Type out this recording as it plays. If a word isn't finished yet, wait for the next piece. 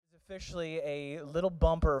officially a little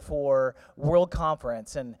bumper for World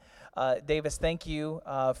Conference. And Davis, thank you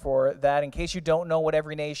for that. In case you don't know what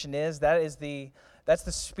Every Nation is, that's the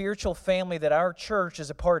spiritual family that our church is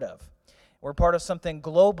a part of. We're part of something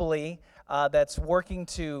globally that's working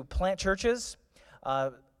to plant churches,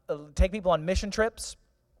 take people on mission trips,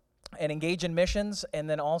 and engage in missions, and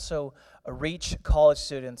then also reach college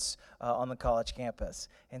students on the college campus.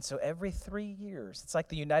 And so every 3 years, it's like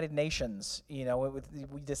the United Nations,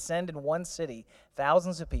 we descend in one city,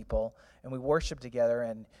 thousands of people, and we worship together.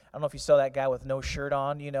 And I don't know if you saw that guy with no shirt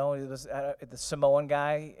on, it was the Samoan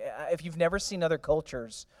guy. If you've never seen other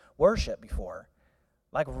cultures worship before,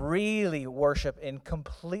 like really worship in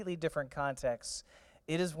completely different contexts,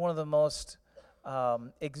 it is one of the most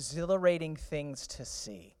exhilarating things to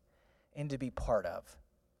see and to be part of.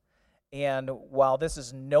 And while this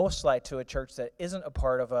is no slight to a church that isn't a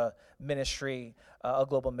part of a ministry, a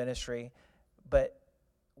global ministry, but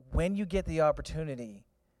when you get the opportunity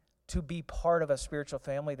to be part of a spiritual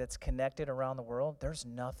family that's connected around the world, there's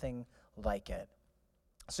nothing like it.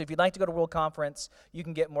 So if you'd like to go to World Conference, you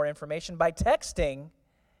can get more information by texting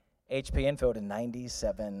HP Info to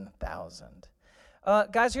 97,000.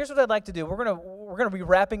 Guys, here's what I'd like to do. We're gonna be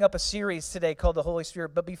wrapping up a series today called The Holy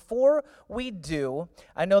Spirit. But before we do,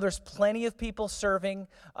 I know there's plenty of people serving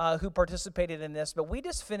who participated in this, but we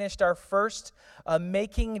just finished our first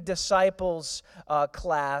Making Disciples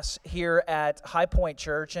class here at High Point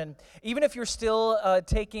Church. And even if you're still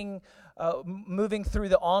moving through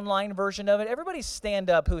the online version of it, everybody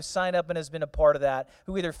stand up who signed up and has been a part of that,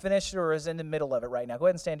 who either finished or is in the middle of it right now. Go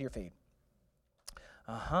ahead and stand to your feet.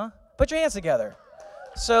 Put your hands together.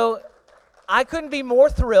 So I couldn't be more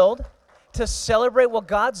thrilled to celebrate what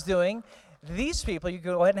God's doing. These people, you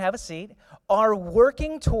can go ahead and have a seat, are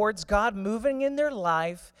working towards God moving in their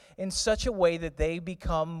life in such a way that they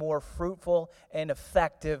become more fruitful and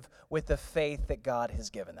effective with the faith that God has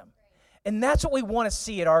given them. And that's what we want to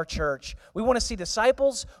see at our church. We want to see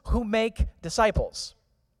disciples who make disciples,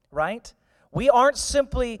 right? We aren't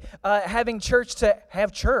simply having church to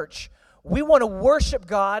have church. We want to worship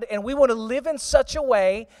God, and we want to live in such a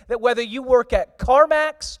way that whether you work at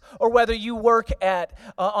CarMax or whether you work at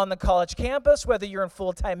on the college campus, whether you're in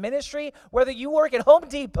full-time ministry, whether you work at Home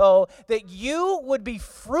Depot, that you would be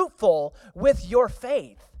fruitful with your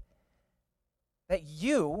faith, that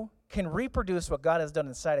you can reproduce what God has done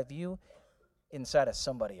inside of you, inside of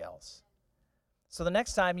somebody else. So the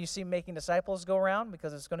next time you see Making Disciples go around,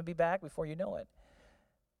 because it's going to be back before you know it,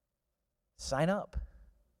 sign up.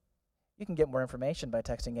 You can get more information by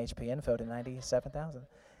texting HP Info to 97,000.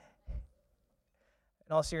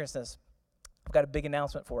 In all seriousness, I've got a big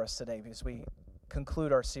announcement for us today because we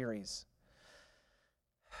conclude our series.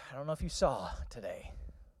 I don't know if you saw today,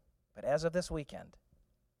 but as of this weekend,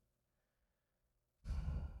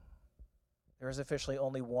 there is officially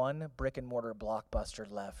only one brick-and-mortar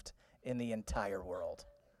Blockbuster left in the entire world.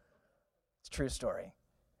 It's a true story.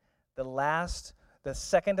 The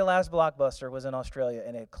second-to-last Blockbuster was in Australia,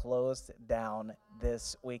 and it closed down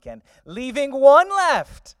this weekend, leaving one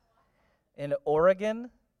left in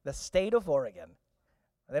Oregon, the state of Oregon.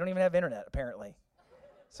 They don't even have internet, apparently,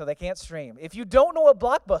 so they can't stream. If you don't know what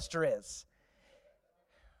Blockbuster is,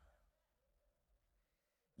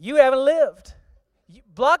 you haven't lived.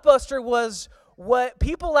 Blockbuster was what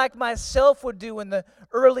people like myself would do in the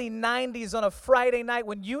early 90s on a Friday night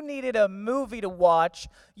when you needed a movie to watch.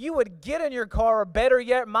 You would get in your car, or better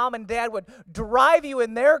yet, mom and dad would drive you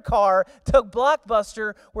in their car to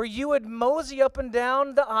Blockbuster, where you would mosey up and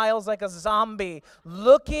down the aisles like a zombie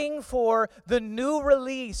looking for the new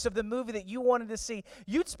release of the movie that you wanted to see.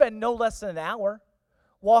 You'd spend no less than an hour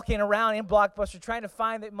walking around in Blockbuster trying to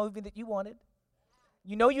find that movie that you wanted.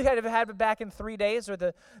 You know you had to have it back in 3 days, or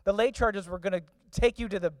the late charges were going to take you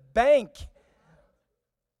to the bank.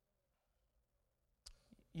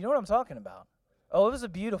 You know what I'm talking about. Oh, it was a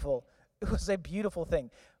beautiful thing.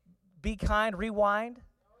 Be Kind, Rewind.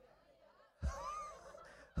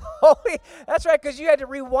 Oh, that's right, because you had to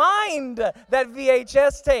rewind that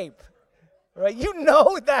VHS tape. Right? You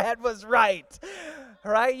know that was right.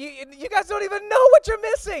 Right? You guys don't even know what you're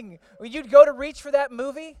missing. When you'd go to reach for that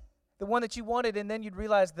movie, the one that you wanted, and then you'd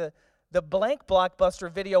realize the blank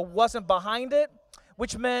Blockbuster video wasn't behind it,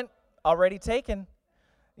 which meant already taken.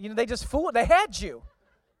 They just fooled. They had you.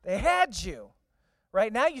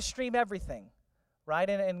 Right now you stream everything, right?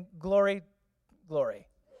 And glory.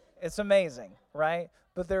 It's amazing, right?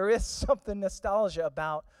 But there is something nostalgia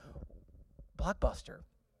about Blockbuster.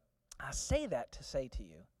 I say that to say to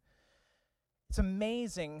you, it's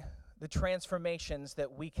amazing the transformations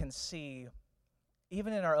that we can see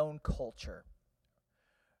even in our own culture.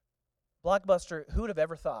 Blockbuster, who would have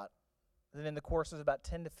ever thought that in the course of about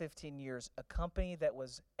 10 to 15 years, a company that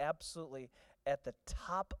was absolutely at the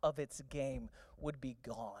top of its game would be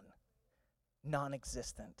gone,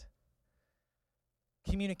 non-existent.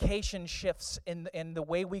 Communication shifts in the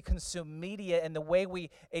way we consume media and the way we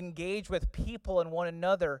engage with people and one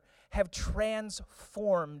another have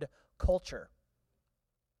transformed culture.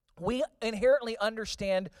 We inherently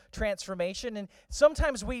understand transformation, and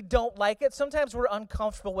sometimes we don't like it. Sometimes we're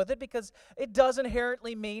uncomfortable with it because it does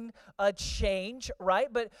inherently mean a change, right?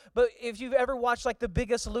 But if you've ever watched like The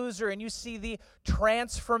Biggest Loser and you see the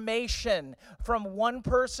transformation from one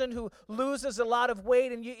person who loses a lot of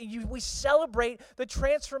weight, and we celebrate the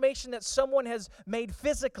transformation that someone has made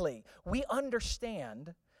physically, we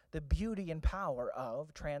understand the beauty and power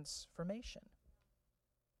of transformation.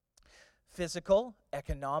 Physical,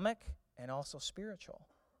 economic, and also spiritual.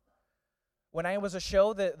 When I was a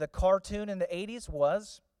show, the cartoon in the 80s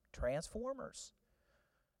was Transformers.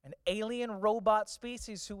 An alien robot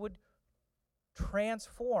species who would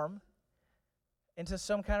transform into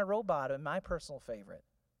some kind of robot, and my personal favorite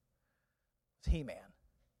was He-Man.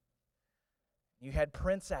 You had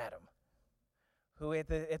Prince Adam, who at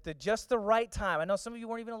the just the right time, I know some of you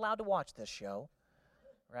weren't even allowed to watch this show,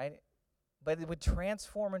 right? But it would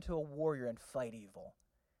transform into a warrior and fight evil.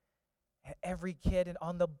 And every kid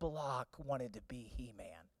on the block wanted to be He-Man.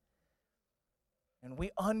 And we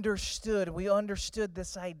understood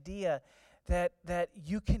this idea that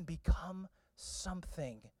you can become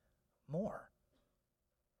something more,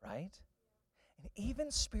 right? And even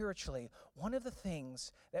spiritually, one of the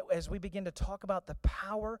things that as we begin to talk about the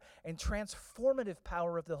power and transformative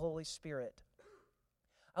power of the Holy Spirit,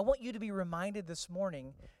 I want you to be reminded this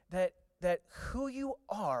morning that who you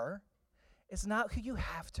are is not who you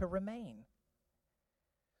have to remain.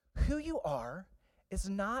 Who you are is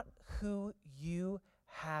not who you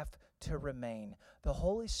have to remain. The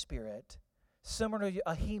Holy Spirit, similar to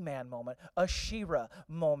a He-Man moment, a She-Ra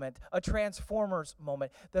moment, a Transformers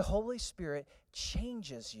moment, the Holy Spirit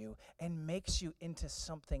changes you and makes you into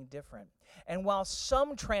something different. And while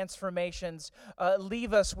some transformations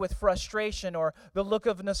leave us with frustration or the look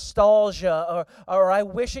of nostalgia or I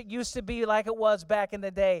wish it used to be like it was back in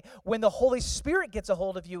the day, when the Holy Spirit gets a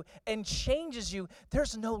hold of you and changes you,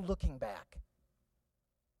 there's no looking back.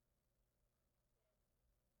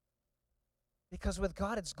 Because with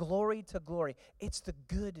God, it's glory to glory. It's the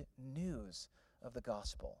good news of the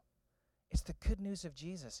gospel. It's the good news of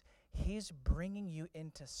Jesus. He's bringing you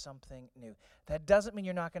into something new. That doesn't mean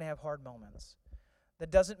you're not going to have hard moments.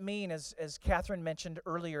 That doesn't mean, as Catherine mentioned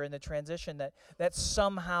earlier in the transition, that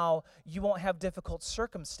somehow you won't have difficult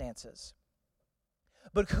circumstances.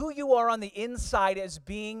 But who you are on the inside is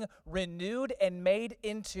being renewed and made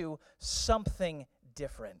into something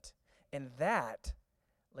different. And that,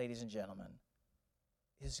 ladies and gentlemen,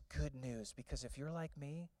 is good news, because if you're like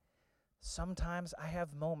me, sometimes I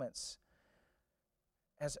have moments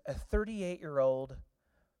as a 38-year-old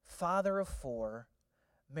father of 4,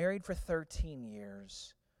 married for 13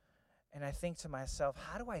 years, and I think to myself,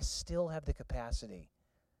 how do I still have the capacity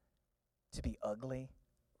to be ugly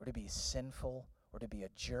or to be sinful or to be a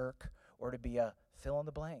jerk or to be a fill in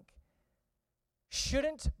the blank?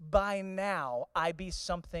 Shouldn't by now I be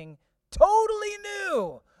something totally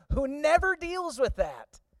new who never deals with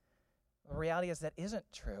that? The reality is that isn't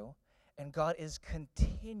true, and God is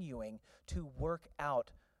continuing to work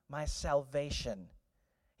out my salvation.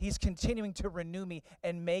 He's continuing to renew me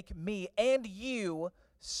and make me and you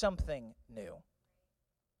something new.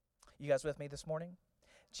 You guys with me this morning?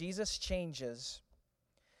 Jesus changes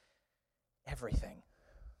everything,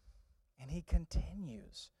 and He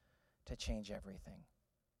continues to change everything.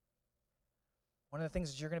 One of the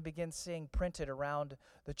things that you're going to begin seeing printed around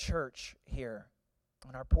the church here,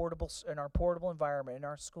 in our portable environment, in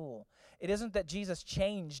our school, it isn't that Jesus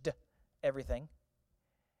changed everything,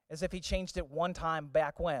 as if He changed it one time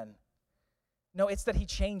back when. No, it's that He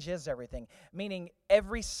changes everything, meaning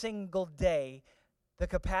every single day, the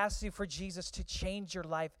capacity for Jesus to change your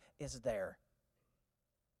life is there.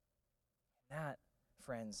 That,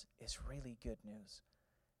 friends, is really good news,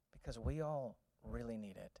 because we all really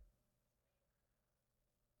need it.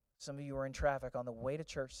 Some of you are in traffic on the way to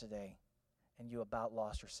church today, and you about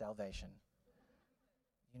lost your salvation.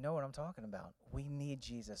 You know what I'm talking about. We need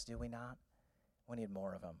Jesus, do we not? We need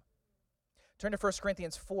more of Him. Turn to 1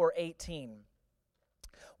 Corinthians 4:18.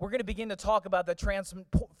 We're going to begin to talk about the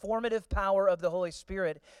transformative power of the Holy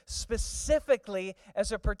Spirit, specifically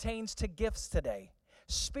as it pertains to gifts today.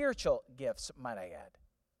 Spiritual gifts, might I add.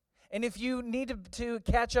 And if you need to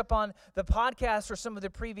catch up on the podcast or some of the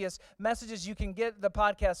previous messages, you can get the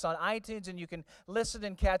podcast on iTunes and you can listen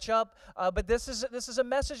and catch up. But this is a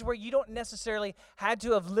message where you don't necessarily had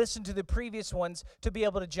to have listened to the previous ones to be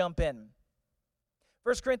able to jump in.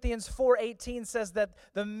 1 Corinthians 4:18 says that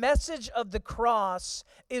the message of the cross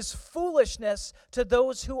is foolishness to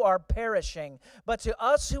those who are perishing, but to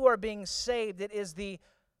us who are being saved, it is the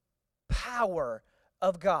power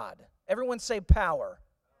of God. Everyone say power.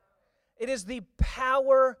 It is the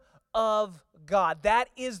power of God. That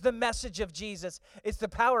is the message of Jesus. It's the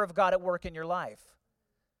power of God at work in your life.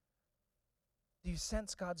 Do you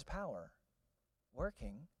sense God's power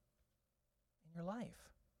working in your life?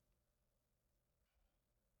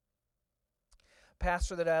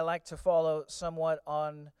 Pastor that I like to follow somewhat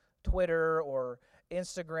on Twitter or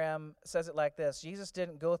Instagram says it like this: Jesus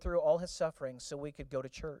didn't go through all his suffering so we could go to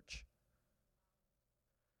church.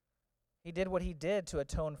 He did what he did to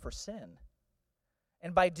atone for sin.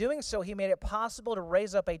 And by doing so, he made it possible to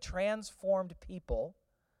raise up a transformed people,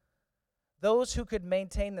 those who could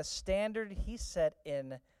maintain the standard he set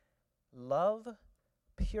in love,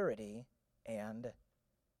 purity, and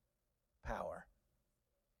power.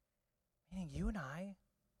 Meaning you and I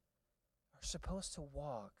are supposed to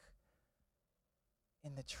walk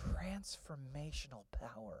in the transformational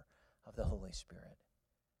power of the Holy Spirit.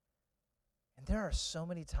 And there are so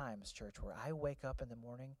many times, church, where I wake up in the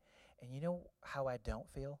morning and you know how I don't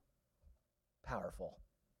feel? Powerful.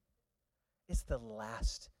 It's the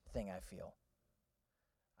last thing I feel.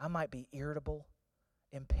 I might be irritable,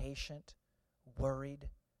 impatient, worried,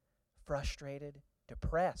 frustrated,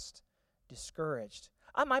 depressed, discouraged.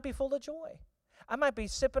 I might be full of joy. I might be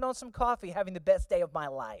sipping on some coffee, having the best day of my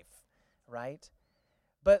life, right?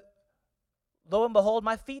 But lo and behold,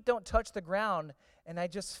 my feet don't touch the ground, and I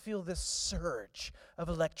just feel this surge of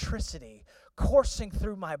electricity coursing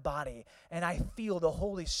through my body, and I feel the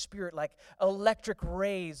Holy Spirit like electric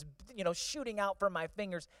rays, shooting out from my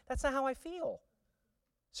fingers. That's not how I feel.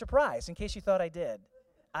 Surprise, in case you thought I did.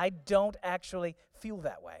 I don't actually feel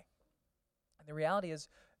that way. And the reality is,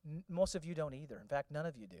 most of you don't either. In fact, none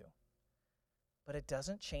of you do. But it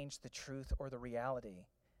doesn't change the truth or the reality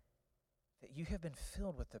that you have been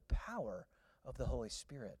filled with the power of the Holy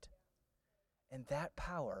Spirit. And that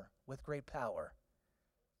power, with great power,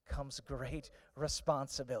 comes great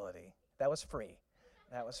responsibility. That was free.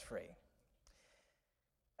 That was free.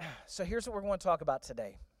 So here's what we're going to talk about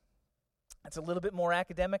today. It's a little bit more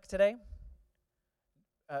academic today.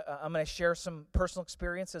 I'm going to share some personal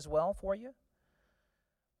experience as well for you.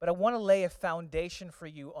 But I want to lay a foundation for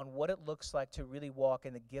you on what it looks like to really walk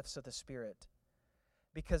in the gifts of the Spirit.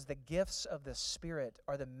 Because the gifts of the Spirit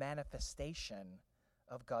are the manifestation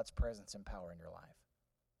of God's presence and power in your life.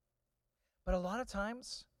 But a lot of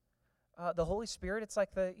times, the Holy Spirit, it's like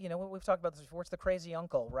we've talked about this before, it's the crazy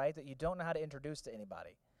uncle, right, that you don't know how to introduce to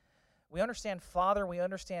anybody. We understand Father, we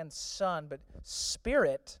understand Son, but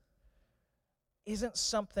Spirit isn't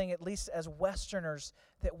something, at least as Westerners,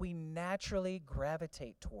 that we naturally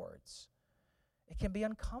gravitate towards. It can be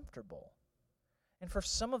uncomfortable. And for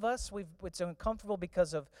some of us, it's uncomfortable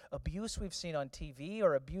because of abuse we've seen on TV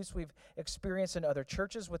or abuse we've experienced in other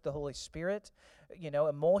churches with the Holy Spirit.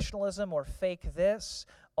 Emotionalism or fake this,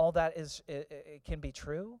 all that it can be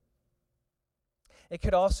true. It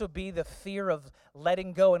could also be the fear of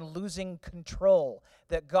letting go and losing control,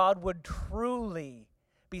 that God would truly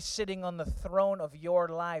be sitting on the throne of your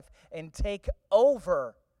life and take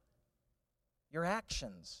over your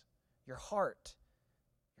actions, your heart,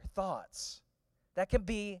 your thoughts. That can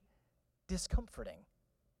be discomforting.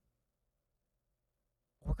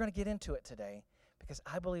 We're going to get into it today because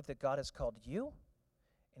I believe that God has called you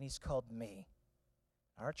and He's called me,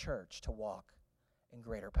 our church, to walk in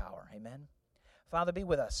greater power. Amen. Father, be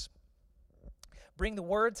with us. Bring the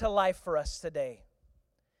word to life for us today.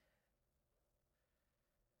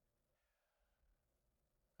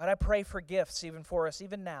 God, I pray for gifts even for us,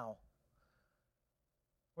 even now.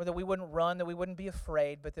 Or that we wouldn't run, that we wouldn't be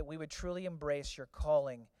afraid, but that we would truly embrace your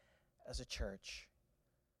calling as a church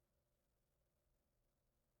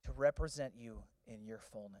to represent you in your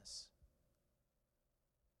fullness.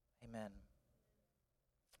 Amen.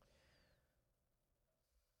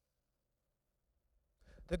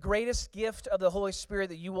 The greatest gift of the Holy Spirit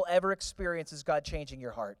that you will ever experience is God changing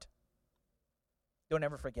your heart. Don't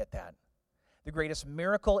ever forget that. The greatest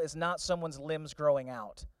miracle is not someone's limbs growing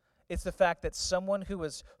out. It's the fact that someone who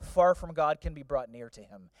is far from God can be brought near to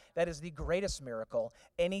Him. That is the greatest miracle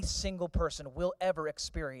any single person will ever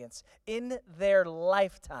experience in their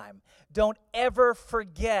lifetime. Don't ever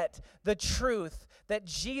forget the truth that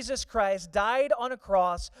Jesus Christ died on a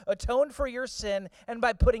cross, atoned for your sin, and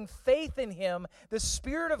by putting faith in him, the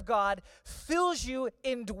Spirit of God fills you,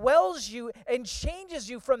 indwells you, and changes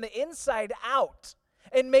you from the inside out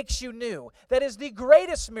and makes you new. That is the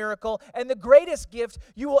greatest miracle and the greatest gift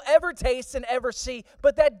you will ever taste and ever see.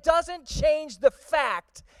 But that doesn't change the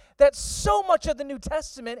fact that so much of the New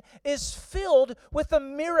Testament is filled with the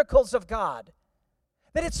miracles of God.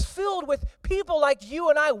 That it's filled with people like you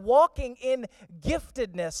and I walking in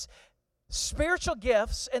giftedness. Spiritual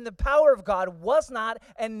gifts and the power of God was not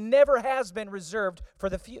and never has been reserved for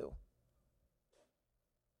the few.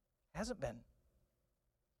 Hasn't been.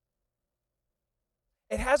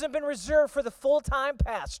 It hasn't been reserved for the full-time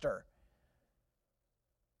pastor.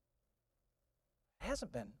 It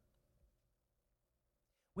hasn't been.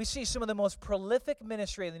 We see some of the most prolific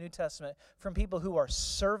ministry in the New Testament from people who are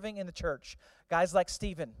serving in the church. Guys like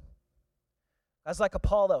Stephen, guys like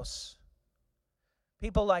Apollos,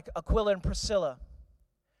 people like Aquila and Priscilla,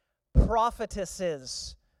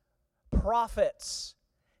 prophetesses, prophets,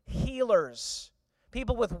 healers,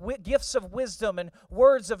 people with gifts of wisdom and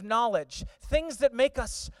words of knowledge, things that make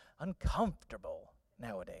us uncomfortable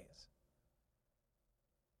nowadays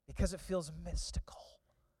because it feels mystical,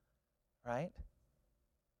 right?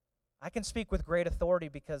 I can speak with great authority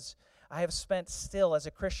because I have spent still as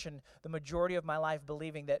a Christian the majority of my life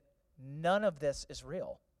believing that none of this is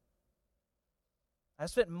real. I've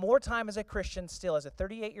spent more time as a Christian still, as a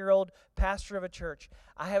 38-year-old pastor of a church.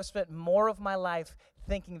 I have spent more of my life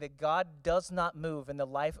thinking that God does not move in the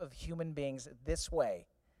life of human beings this way.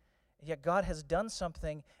 Yet God has done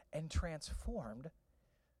something and transformed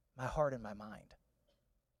my heart and my mind.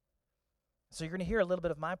 So you're going to hear a little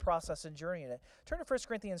bit of my process and journey in it. Turn to 1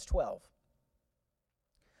 Corinthians 12.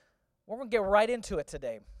 We're going to get right into it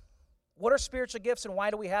today. What are spiritual gifts and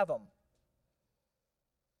why do we have them?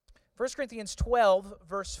 1 Corinthians 12,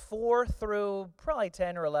 verse 4 through probably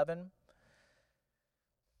 10 or 11.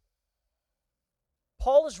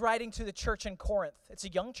 Paul is writing to the church in Corinth. It's a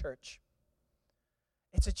young church.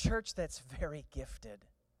 It's a church that's very gifted.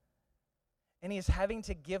 And he's having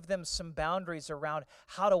to give them some boundaries around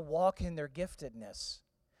how to walk in their giftedness.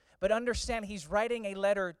 But understand, he's writing a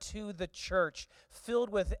letter to the church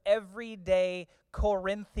filled with everyday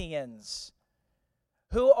Corinthians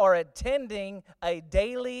who are attending a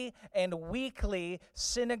daily and weekly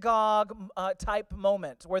synagogue type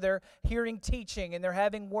moment where they're hearing teaching and they're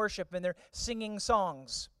having worship and they're singing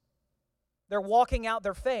songs. They're walking out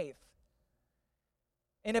their faith.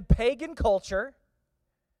 In a pagan culture,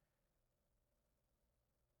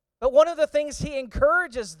 but one of the things he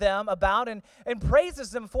encourages them about and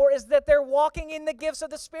praises them for is that they're walking in the gifts of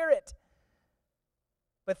the Spirit.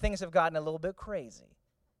 But things have gotten a little bit crazy.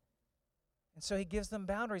 And so he gives them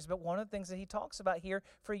boundaries. But one of the things that he talks about here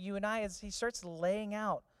for you and I is he starts laying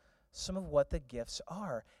out some of what the gifts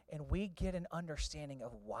are. And we get an understanding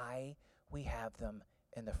of why we have them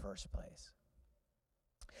in the first place.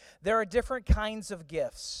 There are different kinds of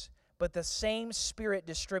gifts, but the same Spirit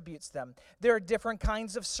distributes them. There are different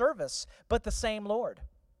kinds of service, but the same Lord.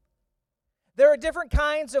 There are different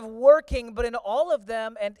kinds of working, but in all of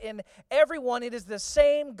them and in everyone, it is the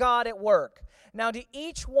same God at work. Now, to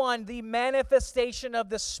each one, the manifestation of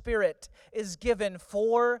the Spirit is given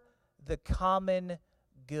for the common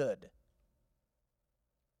good.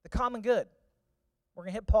 The common good. We're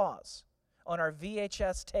going to hit pause on our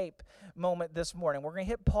VHS tape moment this morning. We're going to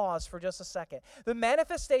hit pause for just a second. The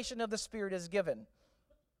manifestation of the Spirit is given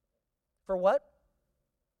for what?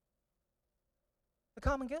 The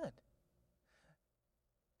common good.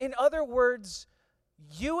 In other words,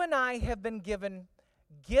 you and I have been given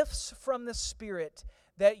gifts from the Spirit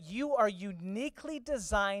that you are uniquely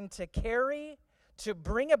designed to carry, to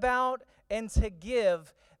bring about, and to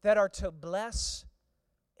give that are to bless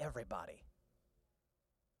everybody.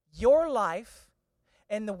 Your life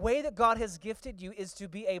and the way that God has gifted you is to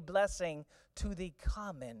be a blessing to the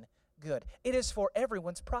common good. It is for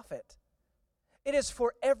everyone's profit. It is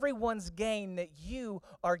for everyone's gain that you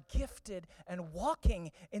are gifted and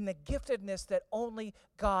walking in the giftedness that only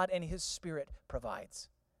God and His Spirit provides.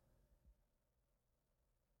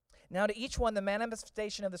 Now, to each one, the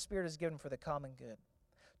manifestation of the Spirit is given for the common good.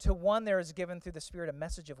 To one, there is given through the Spirit a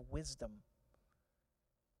message of wisdom.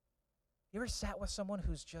 You ever sat with someone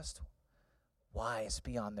who's just wise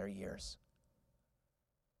beyond their years?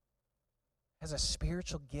 Has a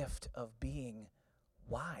spiritual gift of being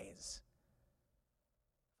wise,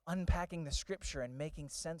 unpacking the Scripture and making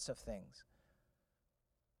sense of things.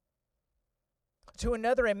 To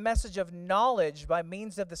another, a message of knowledge by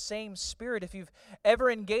means of the same Spirit. If you've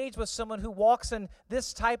ever engaged with someone who walks in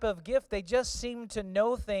this type of gift, they just seem to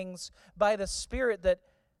know things by the Spirit that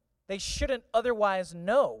they shouldn't otherwise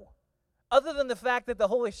know, other than the fact that the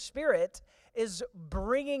Holy Spirit is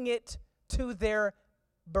bringing it to their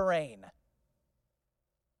brain.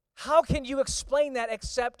 How can you explain that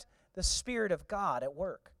except the Spirit of God at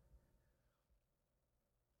work?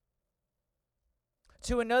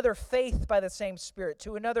 To another, faith by the same Spirit.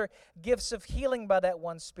 To another, gifts of healing by that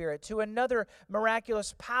one Spirit. To another,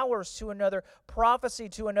 miraculous powers. To another, prophecy.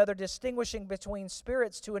 To another, distinguishing between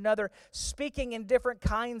spirits. To another, speaking in different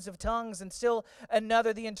kinds of tongues. And still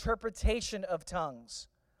another, the interpretation of tongues.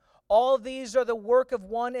 All these are the work of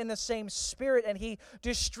one and the same Spirit, and He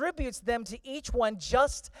distributes them to each one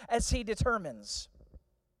just as He determines.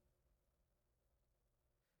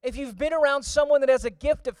 If you've been around someone that has a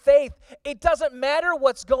gift of faith, it doesn't matter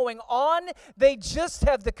what's going on. They just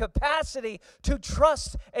have the capacity to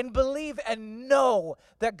trust and believe and know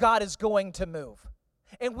that God is going to move.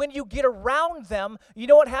 And when you get around them, you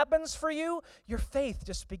know what happens for you? Your faith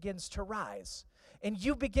just begins to rise. And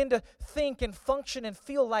you begin to think and function and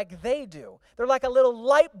feel like they do. They're like a little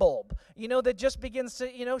light bulb, that just begins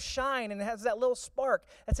to, shine and has that little spark.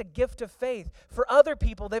 That's a gift of faith. For other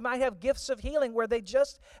people, they might have gifts of healing where they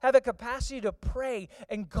just have a capacity to pray,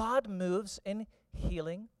 and God moves in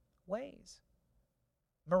healing ways,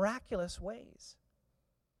 miraculous ways.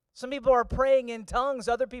 Some people are praying in tongues.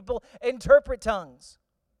 Other people interpret tongues.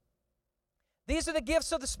 These are the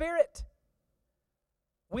gifts of the Spirit.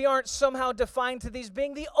 We aren't somehow defined to these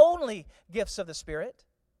being the only gifts of the Spirit.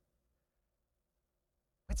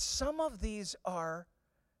 But some of these are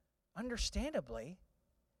understandably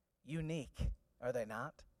unique, are they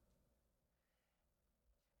not?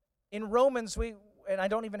 In Romans, and I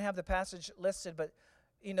don't even have the passage listed, but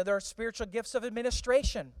there are spiritual gifts of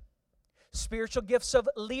administration, spiritual gifts of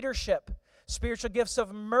leadership, spiritual gifts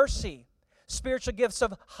of mercy, spiritual gifts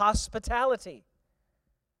of hospitality.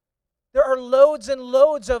 There are loads and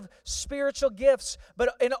loads of spiritual gifts,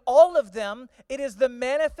 but in all of them, it is the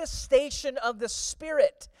manifestation of the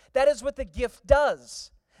Spirit. That is what the gift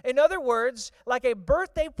does. In other words, like a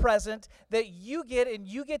birthday present that you get and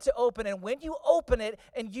you get to open, and when you open it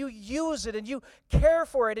and you use it and you care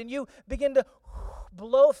for it and you begin to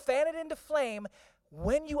fan it into flame,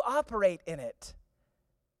 when you operate in it,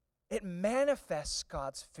 it manifests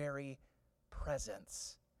God's very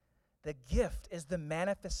presence. The gift is the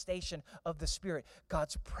manifestation of the Spirit,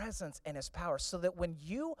 God's presence and His power, so that when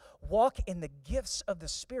you walk in the gifts of the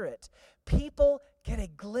Spirit, people get a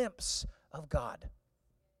glimpse of God.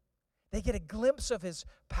 They get a glimpse of His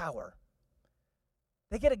power.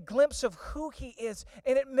 They get a glimpse of who He is,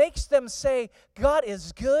 and it makes them say, God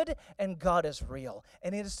is good and God is real,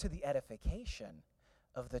 and it is to the edification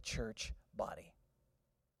of the church body.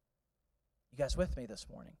 You guys with me this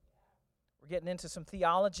morning? We're getting into some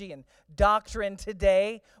theology and doctrine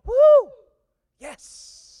today. Woo!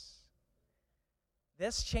 Yes.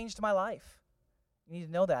 This changed my life. You need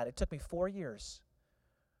to know that. It took me 4 years.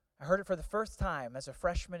 I heard it for the first time as a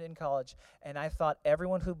freshman in college, and I thought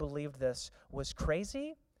everyone who believed this was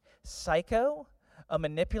crazy, psycho, a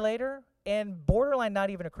manipulator, and borderline not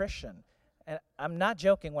even a Christian. And I'm not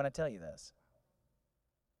joking when I tell you this.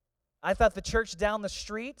 I thought the church down the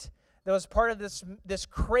street that was part of this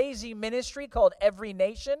crazy ministry called Every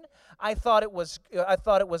Nation, I thought it was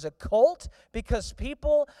a cult because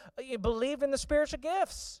people believed in the spiritual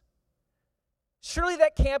gifts. Surely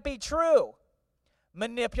that can't be true.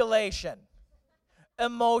 Manipulation,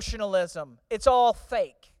 emotionalism, it's all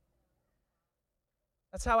fake.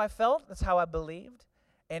 That's how I felt. That's how I believed.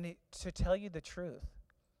 And to tell you the truth,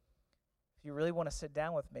 if you really want to sit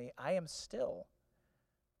down with me, I am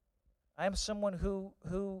someone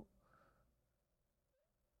who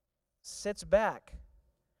sits back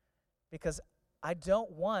because I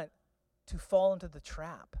don't want to fall into the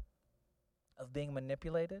trap of being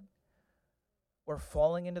manipulated or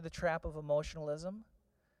falling into the trap of emotionalism.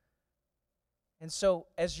 And so,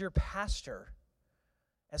 as your pastor,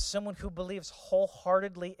 as someone who believes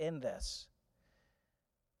wholeheartedly in this,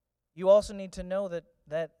 you also need to know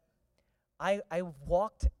that I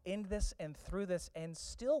walked in this and through this and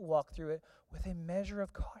still walk through it with a measure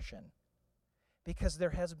of caution, because there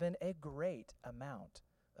has been a great amount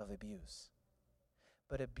of abuse.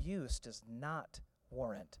 But abuse does not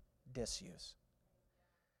warrant disuse,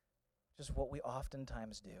 which is what we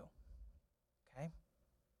oftentimes do. Okay?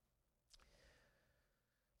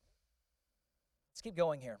 Let's keep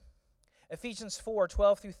going here. Ephesians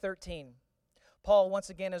 4:12 through 13. Paul, once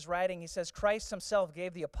again, is writing, he says, Christ himself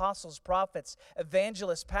gave the apostles, prophets,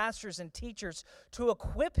 evangelists, pastors, and teachers to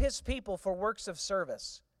equip his people for works of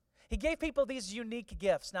service. He gave people these unique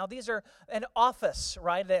gifts. Now, these are an office,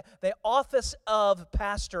 right? The office of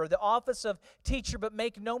pastor, the office of teacher, but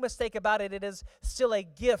make no mistake about it, it is still a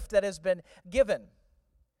gift that has been given.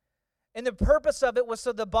 And the purpose of it was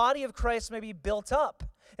so the body of Christ may be built up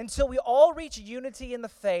until we all reach unity in the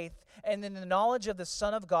faith and in the knowledge of the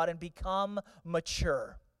Son of God and become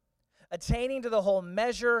mature, attaining to the whole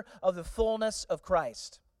measure of the fullness of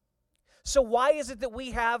Christ. So why is it that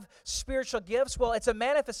we have spiritual gifts? Well, it's a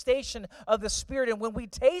manifestation of the Spirit. And when we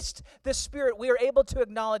taste the Spirit, we are able to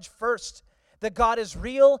acknowledge first that God is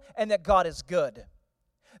real and that God is good.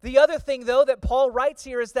 The other thing, though, that Paul writes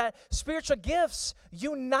here is that spiritual gifts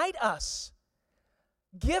unite us.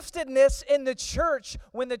 Giftedness in the church,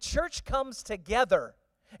 when the church comes together,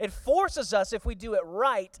 it forces us, if we do it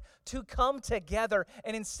right, to come together.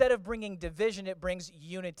 And instead of bringing division, it brings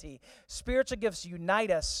unity. Spiritual gifts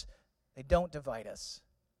unite us. They don't divide us.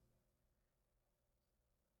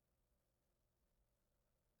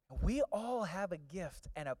 We all have a gift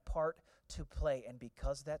and a part to play. And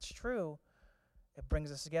because that's true, it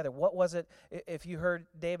brings us together. What was it, if you heard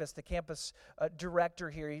Davis, the campus director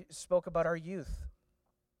here, he spoke about our youth.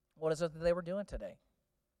 What is it that they were doing today,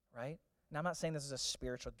 right? Now, I'm not saying this is a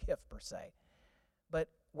spiritual gift per se, but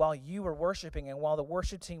while you were worshiping and while the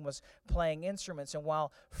worship team was playing instruments and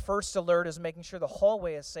while First Alert is making sure the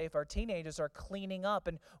hallway is safe, our teenagers are cleaning up,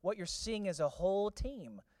 and what you're seeing is a whole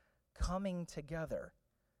team coming together.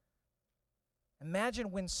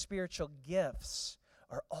 Imagine when spiritual gifts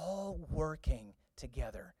are all working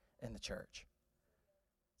together in the church.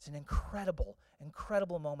 It's an incredible,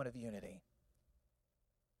 incredible moment of unity.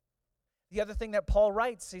 The other thing that Paul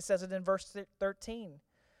writes, he says it in verse 13.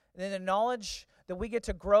 And in the knowledge that we get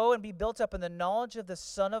to grow and be built up in the knowledge of the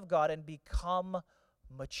Son of God and become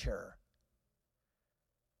mature.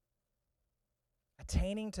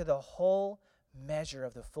 Attaining to the whole measure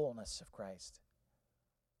of the fullness of Christ.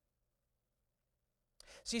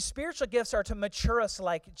 See, spiritual gifts are to mature us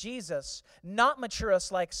like Jesus, not mature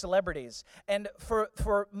us like celebrities. And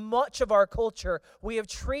for much of our culture, we have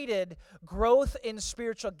treated growth in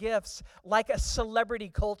spiritual gifts like a celebrity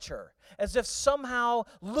culture. As if somehow,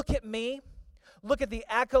 look at me, look at the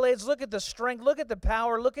accolades, look at the strength, look at the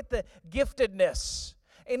power, look at the giftedness.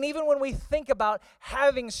 And even when we think about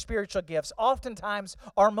having spiritual gifts, oftentimes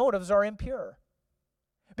our motives are impure.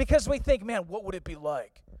 Because we think, man, what would it be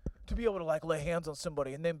like to be able to lay hands on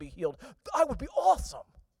somebody and then be healed? I would be awesome.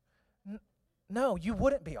 No, you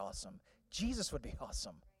wouldn't be awesome. Jesus would be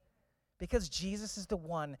awesome. Because Jesus is the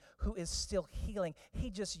one who is still healing. He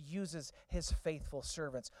just uses his faithful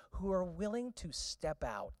servants who are willing to step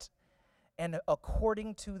out and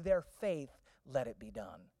according to their faith, let it be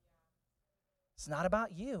done. It's not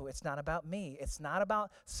about you. It's not about me. It's not about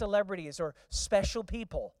celebrities or special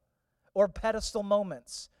people or pedestal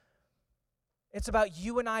moments. It's about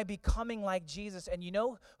you and I becoming like Jesus. And you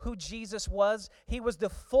know who Jesus was? He was the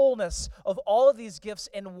fullness of all of these gifts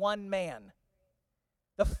in one man.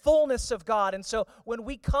 The fullness of God. And so when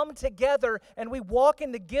we come together and we walk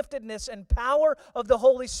in the giftedness and power of the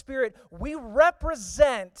Holy Spirit, we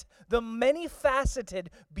represent the many-faceted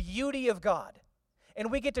beauty of God. And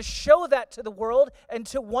we get to show that to the world and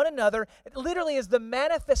to one another. It literally is the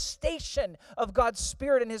manifestation of God's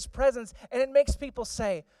Spirit and his presence. And it makes people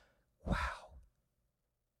say, wow.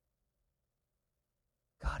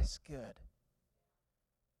 God is good.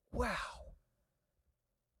 Wow.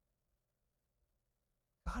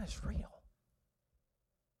 God is real.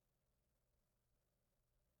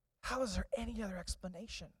 How is there any other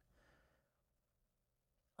explanation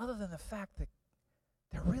other than the fact that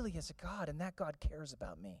there really is a God and that God cares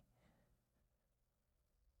about me?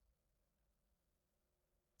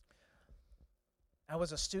 I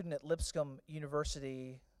was a student at Lipscomb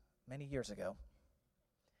University many years ago,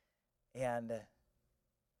 and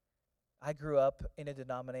I grew up in a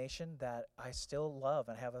denomination that I still love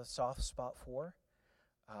and have a soft spot for.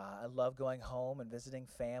 I love going home and visiting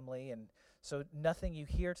family, and so nothing you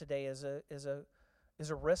hear today is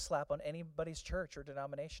a wrist slap on anybody's church or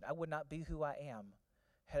denomination. I would not be who I am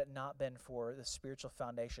had it not been for the spiritual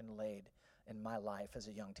foundation laid in my life as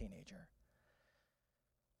a young teenager.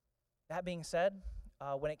 That being said,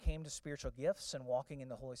 when it came to spiritual gifts and walking in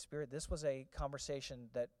the Holy Spirit, this was a conversation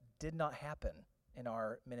that did not happen in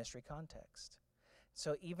our ministry context.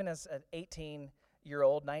 So even as an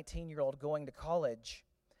 18-year-old, 19-year-old going to college,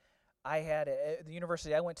 I had, at the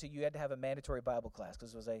university I went to, you had to have a mandatory Bible class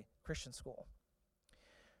because it was a Christian school.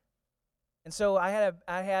 And so I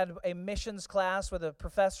had a missions class with a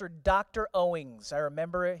professor, Dr. Owings. I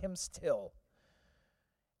remember him still.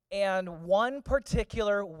 And one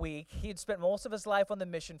particular week, he'd spent most of his life on the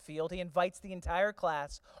mission field. He invites the entire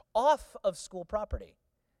class off of school property.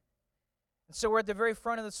 And so we're at the very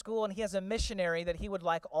front of the school, and he has a missionary that he would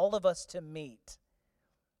like all of us to meet.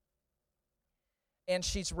 And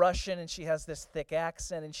she's Russian, and she has this thick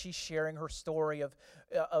accent, and she's sharing her story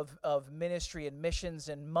of ministry and missions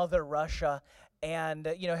in Mother Russia, and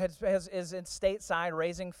is in stateside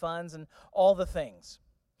raising funds and all the things.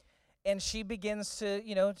 And she begins to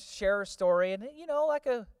share her story, and like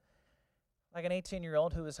an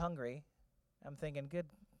 18-year-old who is hungry, I'm thinking,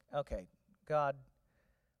 okay, God,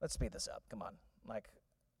 let's speed this up. Come on,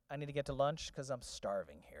 I need to get to lunch because I'm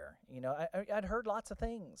starving here. I'd heard lots of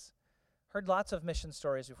things. Heard lots of mission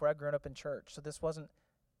stories before I'd grown up in church, so this wasn't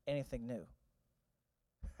anything new.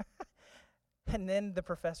 And then the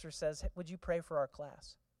professor says, "Hey, would you pray for our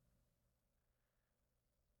class?"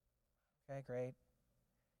 Okay, great.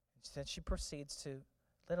 Then she proceeds to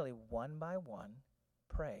literally one by one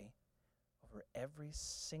pray over every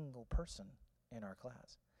single person in our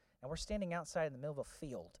class. And we're standing outside in the middle of a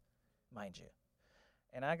field, mind you.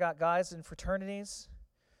 And I got guys in fraternities,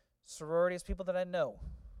 sororities, people that I know,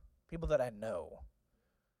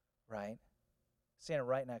 right? Standing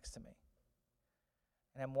right next to me.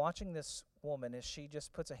 And I'm watching this woman as she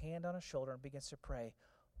just puts a hand on a shoulder and begins to pray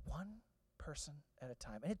one person at a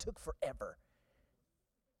time. And it took forever.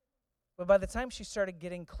 But by the time she started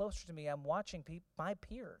getting closer to me, I'm watching my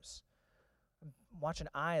peers. I'm watching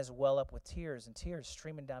eyes well up with tears and tears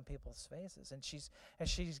streaming down people's faces. And as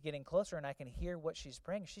she's getting closer and I can hear what she's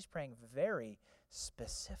praying very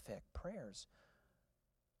specific prayers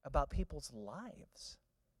about people's lives.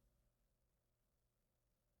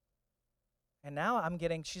 And now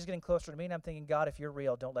she's getting closer to me, and I'm thinking, God, if you're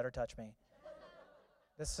real, don't let her touch me.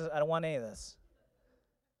 I don't want any of this.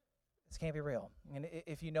 This can't be real. And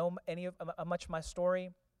if you know much of my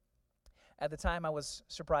story, at the time I was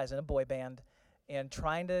surprised in a boy band and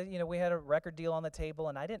trying to, we had a record deal on the table,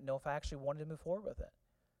 and I didn't know if I actually wanted to move forward with it.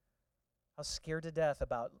 I was scared to death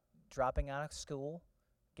about dropping out of school,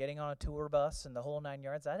 getting on a tour bus and the whole 9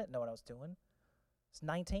 yards. I didn't know what I was doing. I was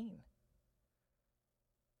 19.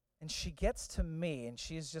 And she gets to me, and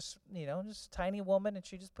she's just a tiny woman, and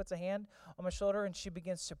she just puts a hand on my shoulder, and she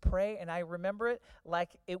begins to pray. And I remember it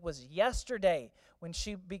like it was yesterday when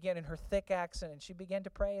she began in her thick accent, and she began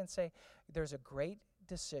to pray and say, there's a great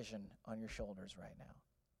decision on your shoulders right now.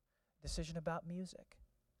 Decision about music.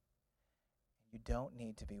 You don't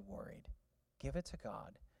need to be worried. Give it to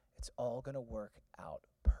God. It's all going to work out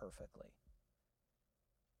perfectly.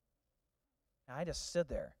 And I just stood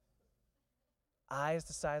there, eyes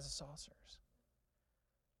the size of saucers.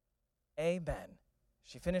 Amen.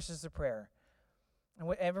 She finishes the prayer.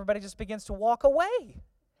 And everybody just begins to walk away.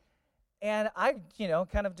 And I,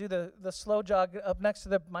 kind of do the slow jog up next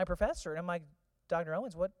to my professor. And I'm like, Dr.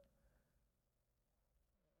 Owens, what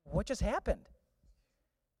just happened?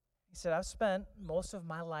 He said, I've spent most of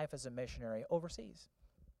my life as a missionary overseas,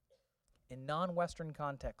 in non-Western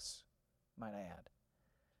contexts, might I add,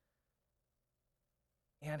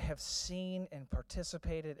 and have seen and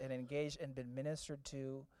participated and engaged and been ministered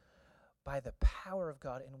to by the power of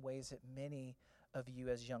God in ways that many of you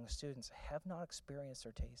as young students have not experienced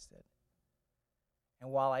or tasted. And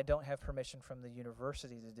while I don't have permission from the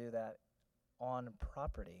university to do that on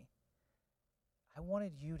property, I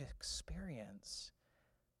wanted you to experience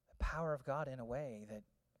the power of God in a way that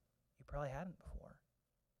you probably hadn't before.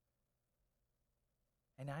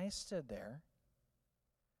 And I stood there,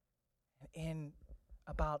 and in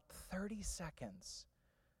about 30 seconds,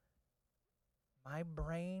 my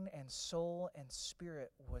brain and soul and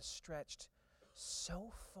spirit was stretched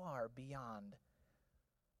so far beyond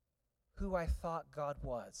who I thought God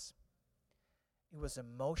was. It was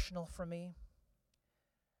emotional for me.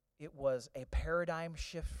 It was a paradigm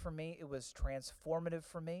shift for me. It was transformative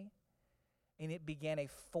for me. And it began a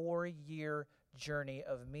 4-year journey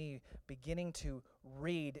of me beginning to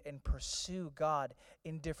read and pursue God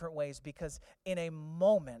in different ways, because in a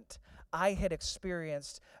moment I had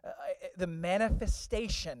experienced the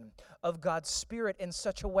manifestation of God's Spirit in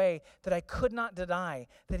such a way that I could not deny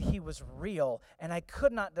that He was real, and I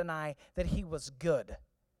could not deny that He was good.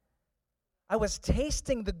 I was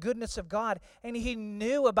tasting the goodness of God, and He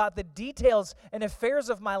knew about the details and affairs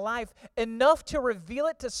of my life enough to reveal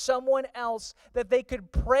it to someone else that they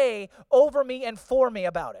could pray over me and for me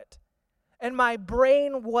about it. And my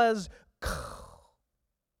brain was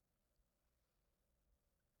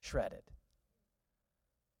shredded.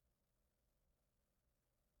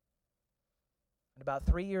 And about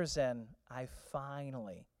 3 years in, I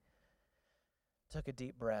finally took a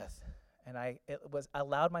deep breath, and I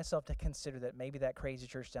allowed myself to consider that maybe that crazy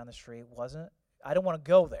church down the street wasn't, I don't want to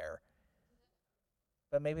go there,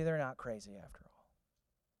 but maybe they're not crazy after all.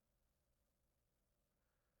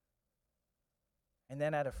 And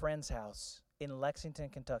then at a friend's house in Lexington,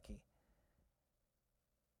 Kentucky,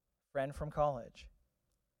 friend from college,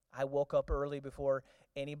 I woke up early before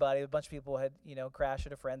anybody, a bunch of people had, crashed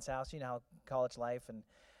at a friend's house, how college life,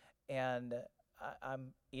 and I'm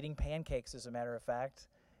eating pancakes, as a matter of fact,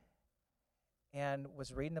 and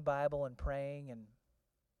was reading the Bible and praying, and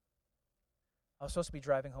I was supposed to be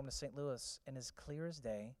driving home to St. Louis, and as clear as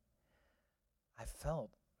day, I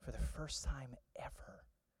felt for the first time ever.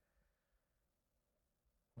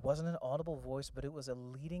 It wasn't an audible voice, but it was a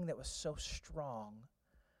leading that was so strong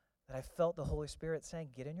that I felt the Holy Spirit saying,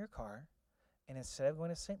 get in your car, and instead of going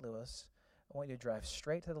to St. Louis, I want you to drive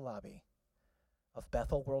straight to the lobby of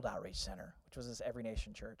Bethel World Outreach Center, which was this Every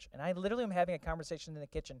Nation church. And I literally am having a conversation in the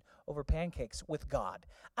kitchen over pancakes with God.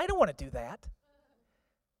 I don't want to do that.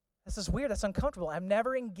 This is weird. That's uncomfortable. I've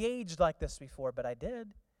never engaged like this before, but I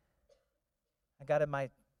did. I got in my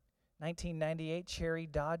 1998 Cherry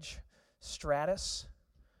Dodge Stratus,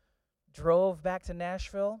 drove back to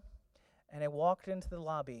Nashville, and I walked into the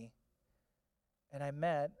lobby, and I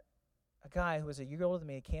met a guy who was a year older than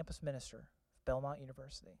me, a campus minister of Belmont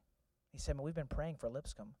University. He said, we've been praying for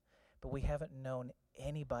Lipscomb, but we haven't known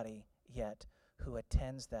anybody yet who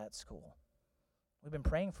attends that school. We've been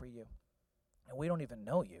praying for you, and we don't even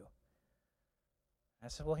know you. I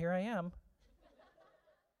said, well, here I am.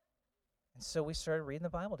 And so we started reading the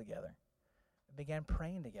Bible together and began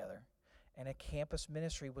praying together. And a campus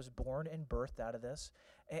ministry was born and birthed out of this,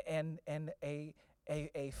 and a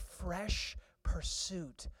fresh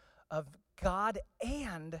pursuit of God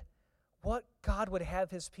and what God would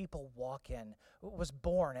have his people walk in. It was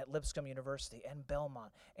born at Lipscomb University and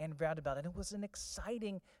Belmont and Roundabout, and it was an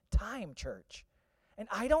exciting time, church. And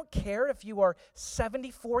I don't care if you are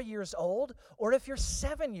 74 years old or if you're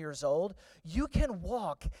 7 years old, you can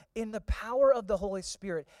walk in the power of the Holy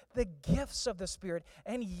Spirit, the gifts of the Spirit.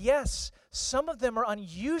 And yes, some of them are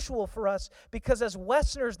unusual for us because as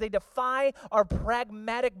Westerners, they defy our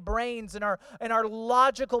pragmatic brains and our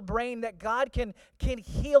logical brain that God can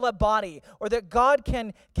heal a body or that God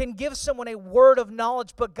can give someone a word of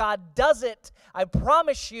knowledge, but God does it. I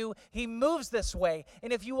promise you, he moves this way.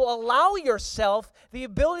 And if you will allow yourself the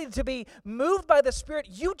ability to be moved by the Spirit,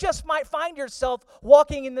 you just might find yourself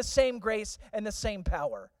walking in the same grace and the same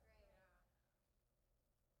power.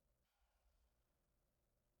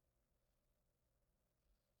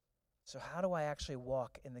 So how do I actually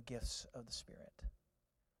walk in the gifts of the Spirit?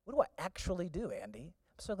 What do I actually do, Andy?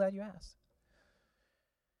 I'm so glad you asked.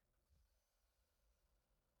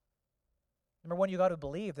 Number one, you got to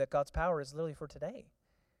believe that God's power is literally for today.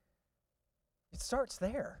 It starts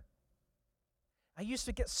there. I used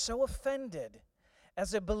to get so offended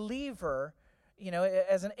as a believer,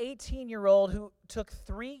 as an 18-year-old who took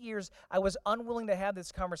 3 years. I was unwilling to have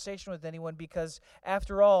this conversation with anyone because,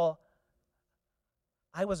 after all,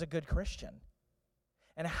 I was a good Christian.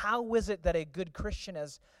 And how is it that a good Christian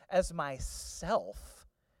as myself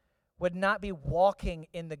would not be walking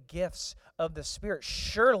in the gifts of the Spirit?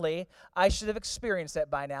 Surely I should have experienced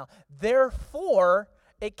that by now. Therefore,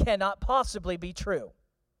 it cannot possibly be true.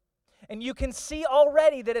 And you can see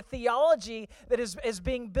already that a theology that is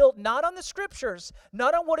being built not on the Scriptures,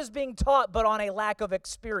 not on what is being taught, but on a lack of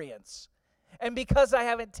experience. And because I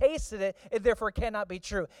haven't tasted it, it therefore cannot be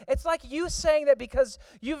true. It's like you saying that because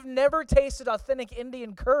you've never tasted authentic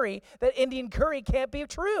Indian curry, that Indian curry can't be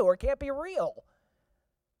true or can't be real.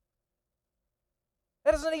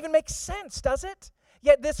 That doesn't even make sense, does it?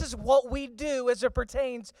 Yet this is what we do as it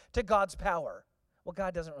pertains to God's power. Well,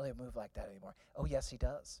 God doesn't really move like that anymore. Oh, yes, he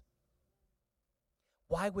does.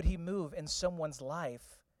 Why would he move in someone's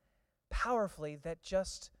life powerfully that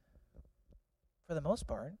just, for the most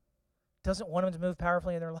part, doesn't want him to move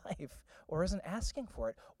powerfully in their life or isn't asking for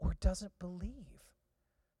it or doesn't believe?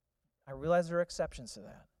 I realize there are exceptions to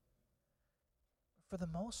that. For the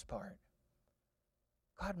most part,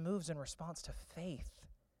 God moves in response to faith.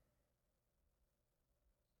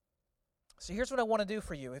 So here's what I want to do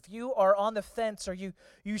for you. If you are on the fence or you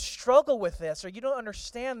struggle with this or you don't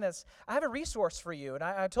understand this, I have a resource for you. And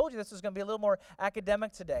I told you this was going to be a little more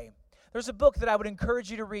academic today. There's a book that I would encourage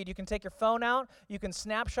you to read. You can take your phone out. You can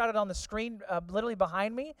snapshot it on the screen literally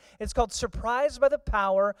behind me. It's called Surprised by the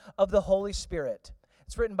Power of the Holy Spirit.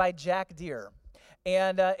 It's written by Jack Deere.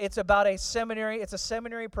 And it's about a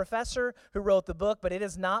seminary professor who wrote the book, but it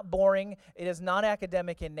is not boring. It is not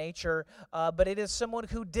academic in nature, but it is someone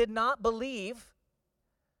who did not believe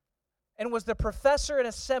and was the professor in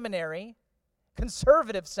a seminary,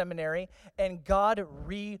 conservative seminary, and God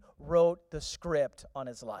rewrote the script on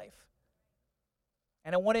his life.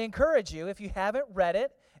 And I want to encourage you, if you haven't read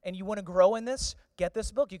it and you want to grow in this, get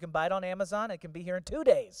this book. You can buy it on Amazon. It can be here in 2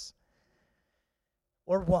 days.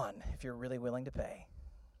 Or 1, if you're really willing to pay.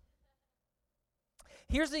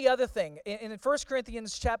 Here's the other thing. In 1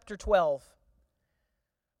 Corinthians chapter 12,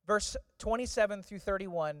 verse 27 through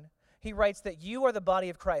 31, he writes that you are the body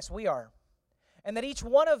of Christ. We are. And that each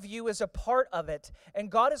one of you is a part of it. And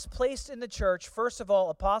God has placed in the church, first of all,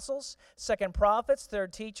 apostles, second, prophets,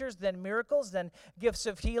 third, teachers, then miracles, then gifts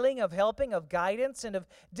of healing, of helping, of guidance, and of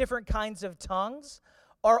different kinds of tongues.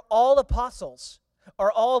 Are all apostles?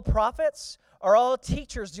 Are all prophets? Are all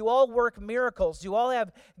teachers? Do all work miracles? Do all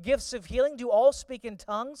have gifts of healing? Do all speak in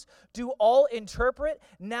tongues? Do all interpret?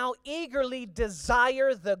 Now eagerly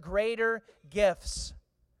desire the greater gifts.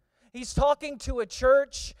 He's talking to a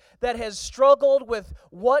church that has struggled with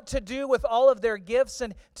what to do with all of their gifts.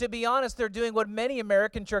 And to be honest, they're doing what many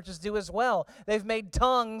American churches do as well. They've made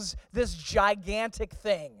tongues this gigantic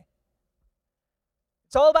thing.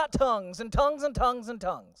 It's all about tongues and tongues and tongues and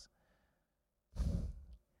tongues.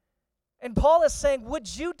 And Paul is saying,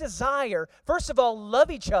 would you desire, first of all, love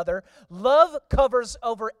each other. Love covers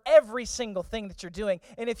over every single thing that you're doing.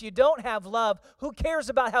 And if you don't have love, who cares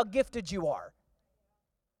about how gifted you are?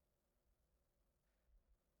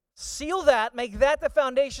 Seal that, make that the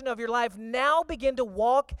foundation of your life. Now begin to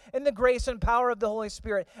walk in the grace and power of the Holy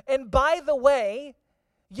Spirit. And by the way,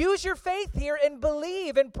 use your faith here and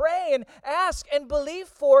believe and pray and ask and believe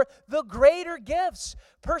for the greater gifts.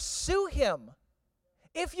 Pursue Him.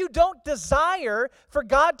 If you don't desire for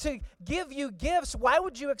God to give you gifts, why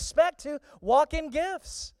would you expect to walk in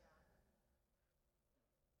gifts?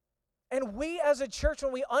 And we as a church,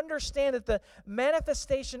 when we understand that the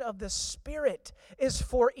manifestation of the Spirit is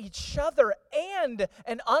for each other and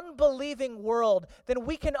an unbelieving world, then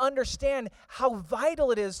we can understand how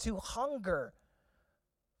vital it is to hunger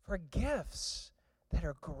for gifts that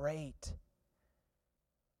are great.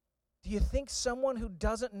 Do you think someone who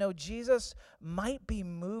doesn't know Jesus might be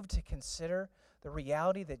moved to consider the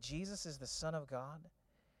reality that Jesus is the Son of God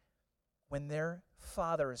when their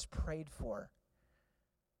father is prayed for?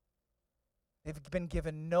 They've been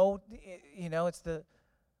given it's the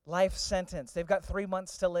life sentence. They've got 3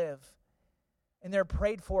 months to live. And they're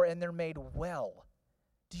prayed for and they're made well.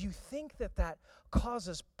 Do you think that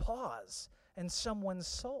causes pause in someone's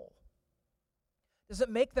soul? Does it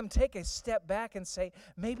make them take a step back and say,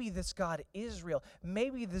 maybe this God is real.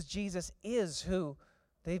 Maybe this Jesus is who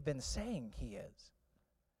they've been saying He is.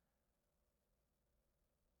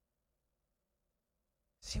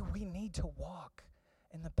 See, we need to walk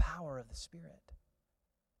in the power of the Spirit.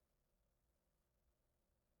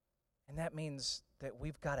 And that means that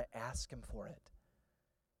we've got to ask Him for it.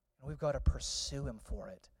 And we've got to pursue Him for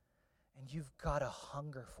it. And you've got to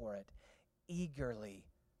hunger for it. Eagerly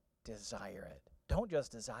desire it. Don't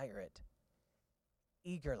just desire it.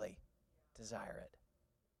 Eagerly desire it.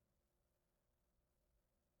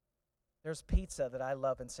 There's pizza that I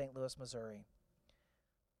love in St. Louis, Missouri.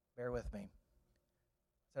 Bear with me.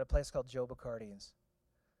 It's at a place called Joe Bacardi's.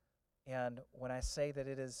 And when I say that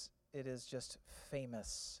it is just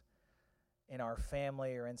famous in our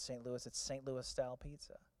family or in St. Louis, it's St. Louis style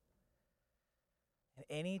pizza. And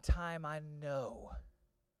anytime I know,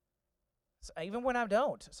 even when I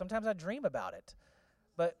don't, sometimes I dream about it.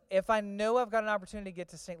 But if I know I've got an opportunity to get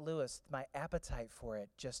to St. Louis, my appetite for it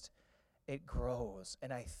it grows.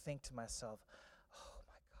 And I think to myself, oh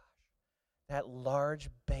my gosh, that large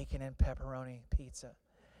bacon and pepperoni pizza.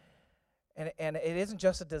 And it isn't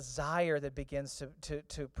just a desire that begins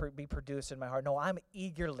to be produced in my heart. No, I'm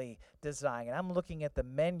eagerly desiring it. I'm looking at the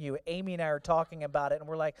menu. Amy and I are talking about it, and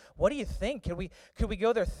we're like, what do you think? Could we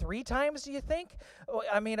go there 3 times, do you think?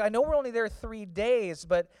 I mean, I know we're only there 3 days,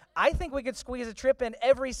 but I think we could squeeze a trip in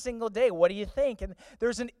every single day. What do you think? And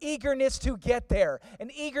there's an eagerness to get there, an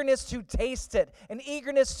eagerness to taste it, an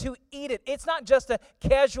eagerness to eat it. It's not just a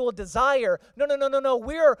casual desire. No.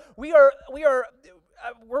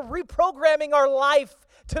 We're reprogramming our life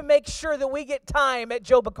to make sure that we get time at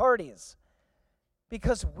Joe Bacardi's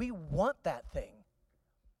because we want that thing.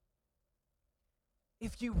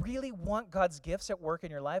 If you really want God's gifts at work in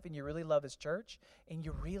your life and you really love His church and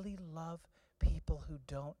you really love people who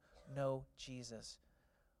don't know Jesus,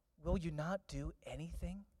 will you not do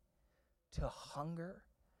anything to hunger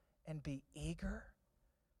and be eager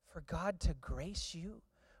for God to grace you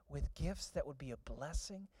with gifts that would be a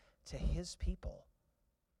blessing to His people?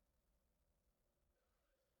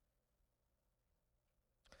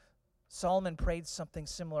 Solomon prayed something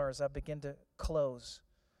similar as I begin to close.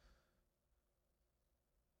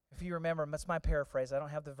 If you remember, that's my paraphrase. I don't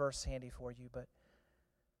have the verse handy for you, but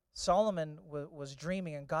Solomon was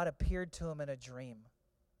dreaming, and God appeared to him in a dream.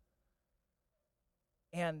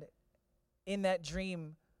 And in that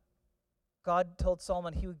dream, God told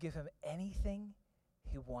Solomon he would give him anything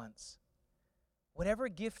he wants. Whatever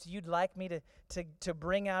gift you'd like me to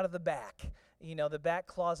bring out of the back, the back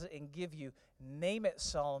closet and give you, name it,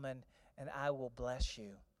 Solomon, and I will bless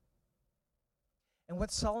you. And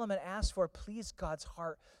what Solomon asked for pleased God's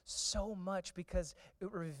heart so much because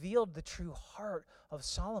it revealed the true heart of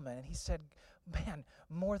Solomon. And he said, man,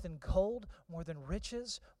 more than gold, more than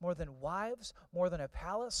riches, more than wives, more than a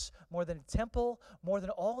palace, more than a temple, more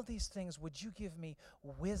than all of these things, would you give me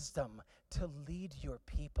wisdom to lead your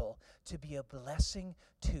people, to be a blessing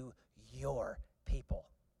to your people?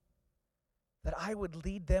 That I would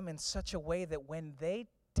lead them in such a way that when they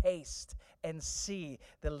taste and see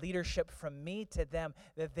the leadership from me to them,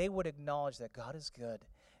 that they would acknowledge that God is good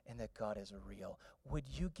and that God is real. Would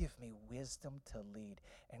you give me wisdom to lead?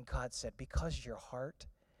 And God said, because your heart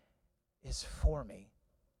is for me,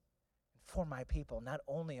 for my people, not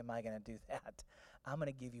only am I going to do that, I'm going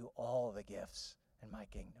to give you all the gifts in my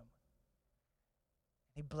kingdom.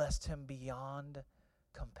 He blessed him beyond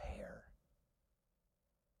compare.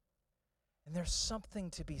 And there's something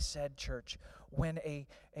to be said, church, when a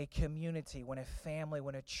community, when a family,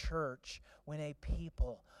 when a church, when a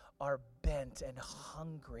people are bent and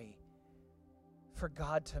hungry for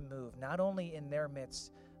God to move, not only in their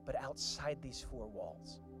midst, but outside these four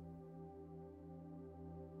walls.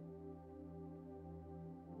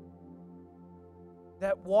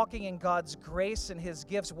 That walking in God's grace and His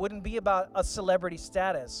gifts wouldn't be about a celebrity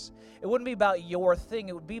status. It wouldn't be about your thing.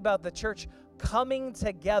 It would be about the church coming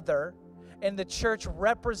together and the church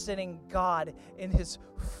representing God in His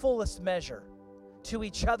fullest measure to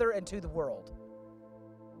each other and to the world.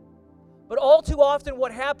 But all too often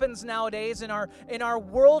what happens nowadays in our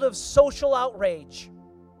world of social outrage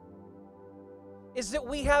is that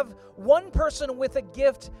we have one person with a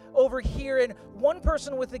gift over here and one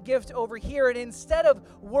person with a gift over here, and instead of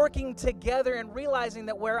working together and realizing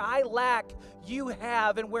that where I lack, you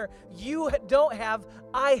have, and where you don't have,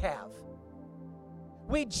 I have,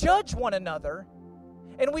 we judge one another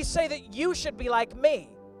and we say that you should be like me,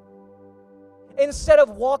 instead of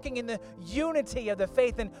walking in the unity of the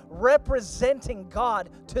faith and representing God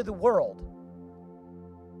to the world.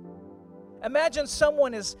 Imagine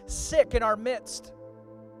someone is sick in our midst.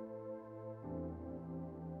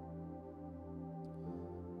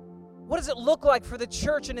 What does it look like for the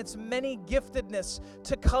church and its many giftedness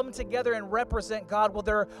to come together and represent God? Well,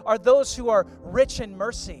 there are those who are rich in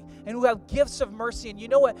mercy and who have gifts of mercy. And you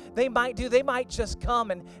know what they might do? They might just come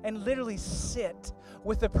and literally sit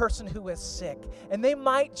with the person who is sick. And they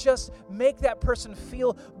might just make that person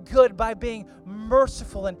feel good by being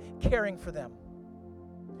merciful and caring for them.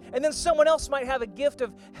 And then someone else might have a gift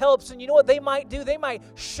of helps, and you know what they might do? They might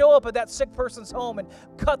show up at that sick person's home and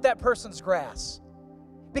cut that person's grass,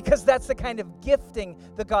 because that's the kind of gifting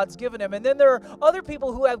that God's given them. And then there are other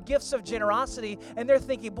people who have gifts of generosity, and they're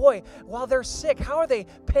thinking, boy, while they're sick, how are they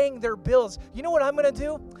paying their bills? You know what I'm going to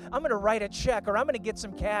do? I'm going to write a check, or I'm going to get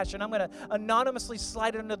some cash, and I'm going to anonymously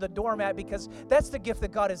slide it under the doormat, because that's the gift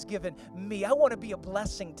that God has given me. I want to be a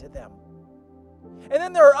blessing to them. And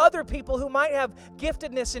then there are other people who might have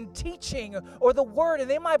giftedness in teaching or the word, and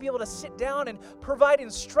they might be able to sit down and provide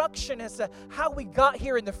instruction as to how we got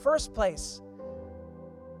here in the first place.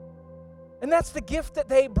 And that's the gift that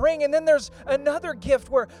they bring. And then there's another gift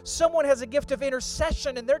where someone has a gift of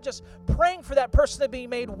intercession and they're just praying for that person to be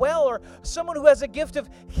made well. Or someone who has a gift of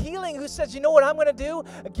healing who says, you know what I'm going to do?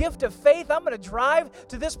 A gift of faith. I'm going to drive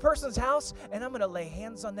to this person's house and I'm going to lay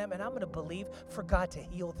hands on them and I'm going to believe for God to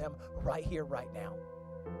heal them right here, right now.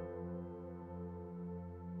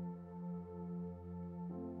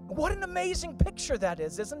 What an amazing picture that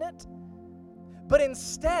is, isn't it? But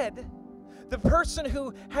instead, the person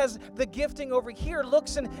who has the gifting over here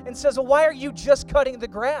looks and says, well, why are you just cutting the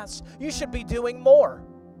grass? You should be doing more.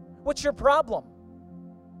 What's your problem?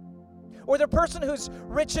 Or the person who's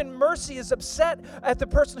rich in mercy is upset at the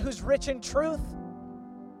person who's rich in truth.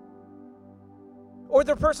 Or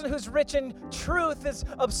the person who's rich in truth is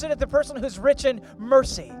upset at the person who's rich in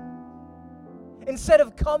mercy. Instead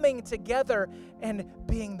of coming together and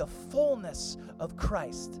being the fullness of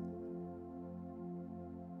Christ.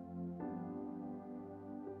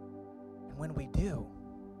 When we do,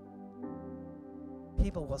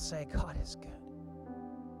 people will say, God is good.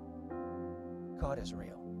 God is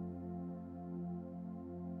real.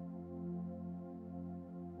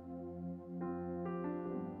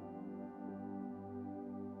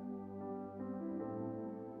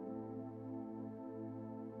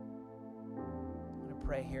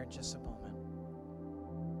 pray here in just a moment.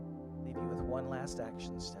 Leave you with one last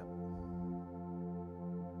action step.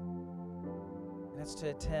 And it's to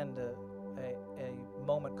attend a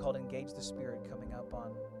moment called Engage the Spirit coming up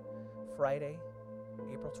on Friday,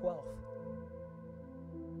 April 12th.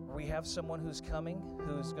 We have someone who's coming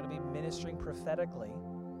who's going to be ministering prophetically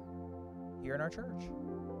here in our church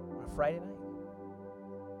on a Friday night.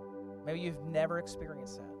 Maybe you've never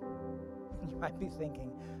experienced that. You might be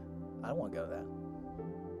thinking, I don't want to go to that.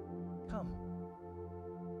 Come,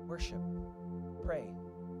 worship, pray,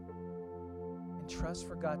 and trust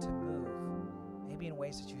for God to move, maybe in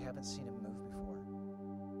ways that you haven't seen Him move before.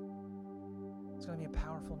 It's going to be a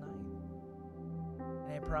powerful night.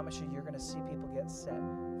 And I promise you, you're going to see people get set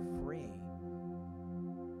free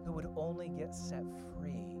who would only get set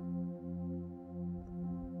free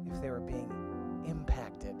if they were being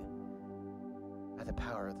impacted by the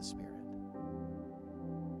power of the Spirit.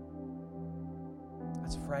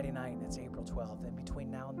 That's Friday night, and it's April 12th. And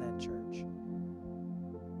between now and then, church,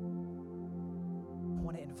 I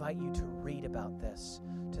want to invite you to read about this,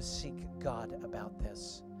 to seek God about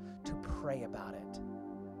this, to pray about it,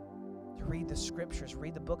 to read the scriptures,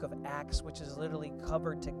 read the book of Acts, which is literally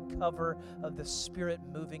cover to cover of the Spirit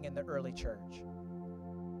moving in the early church.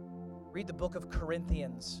 Read the book of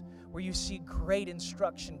Corinthians, where you see great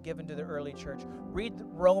instruction given to the early church. Read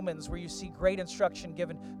Romans, where you see great instruction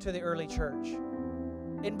given to the early church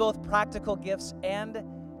in both practical gifts and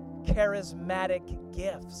charismatic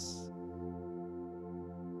gifts.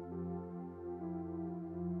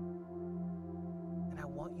 And I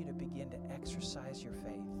want you to begin to exercise your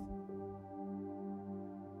faith.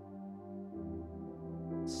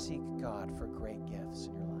 Seek God for great gifts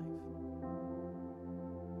in your life.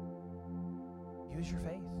 Use your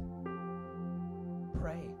faith.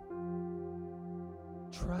 Pray.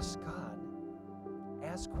 Trust God.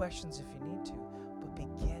 Ask questions if you need to, but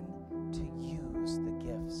begin to use the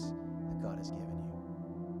gifts that God has given you.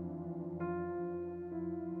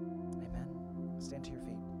 Amen. Stand to your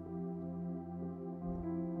feet.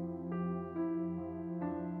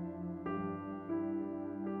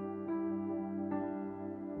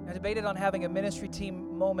 I debated on having a ministry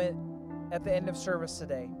team moment at the end of service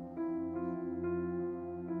today.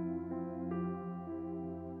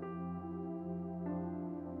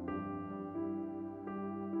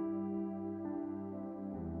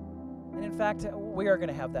 And in fact, we are going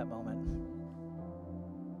to have that moment.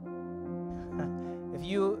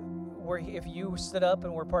 If you stood up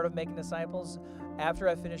and were part of Making Disciples, after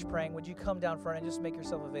I finish praying, would you come down front and just make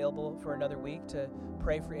yourself available for another week to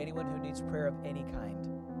pray for anyone who needs prayer of any kind?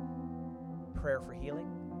 Prayer for healing,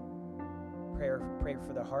 pray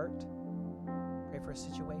for the heart, pray for a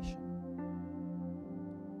situation.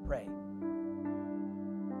 Pray.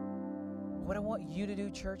 What I want you to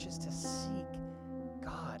do, church, is to seek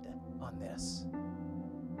God on this.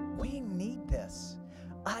 We need this.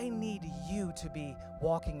 I need you to be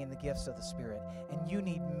walking in the gifts of the Spirit, and you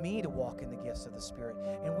need me to walk in the gifts of the Spirit,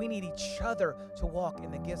 and we need each other to walk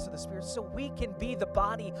in the gifts of the Spirit so we can be the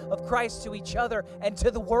body of Christ to each other and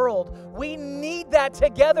to the world. We need that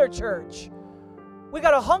together, church. We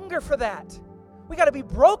got to hunger for that. We got to be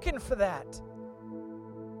broken for that.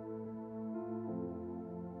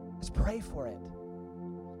 Let's pray for it.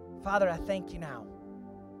 Father, I thank you now,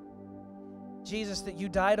 Jesus, that you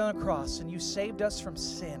died on a cross and you saved us from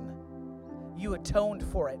sin. You atoned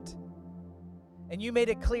for it. And you made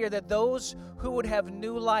it clear that those who would have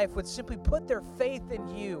new life would simply put their faith in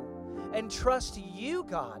you and trust you,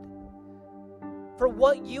 God, for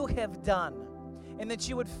what you have done. And that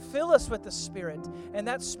you would fill us with the Spirit, and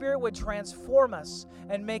that Spirit would transform us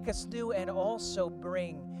and make us new and also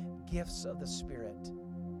bring gifts of the Spirit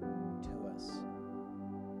to us.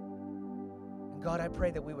 And God, I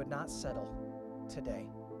pray that we would not settle today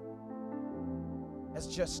as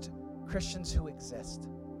just Christians who exist.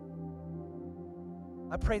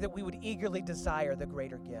 I pray that we would eagerly desire the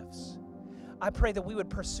greater gifts. I pray that we would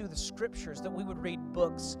pursue the scriptures, that we would read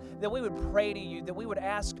books, that we would pray to you, that we would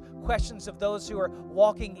ask questions of those who are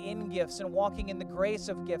walking in gifts and walking in the grace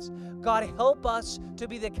of gifts. God, help us to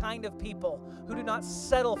be the kind of people who do not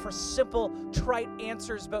settle for simple, trite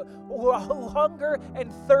answers, but who hunger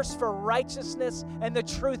and thirst for righteousness and the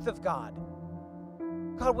truth of God.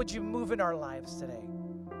 God, would you move in our lives today?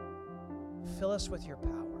 Fill us with your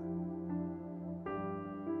power.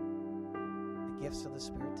 The gifts of the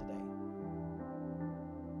Spirit today.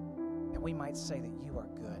 That we might say that you are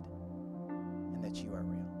good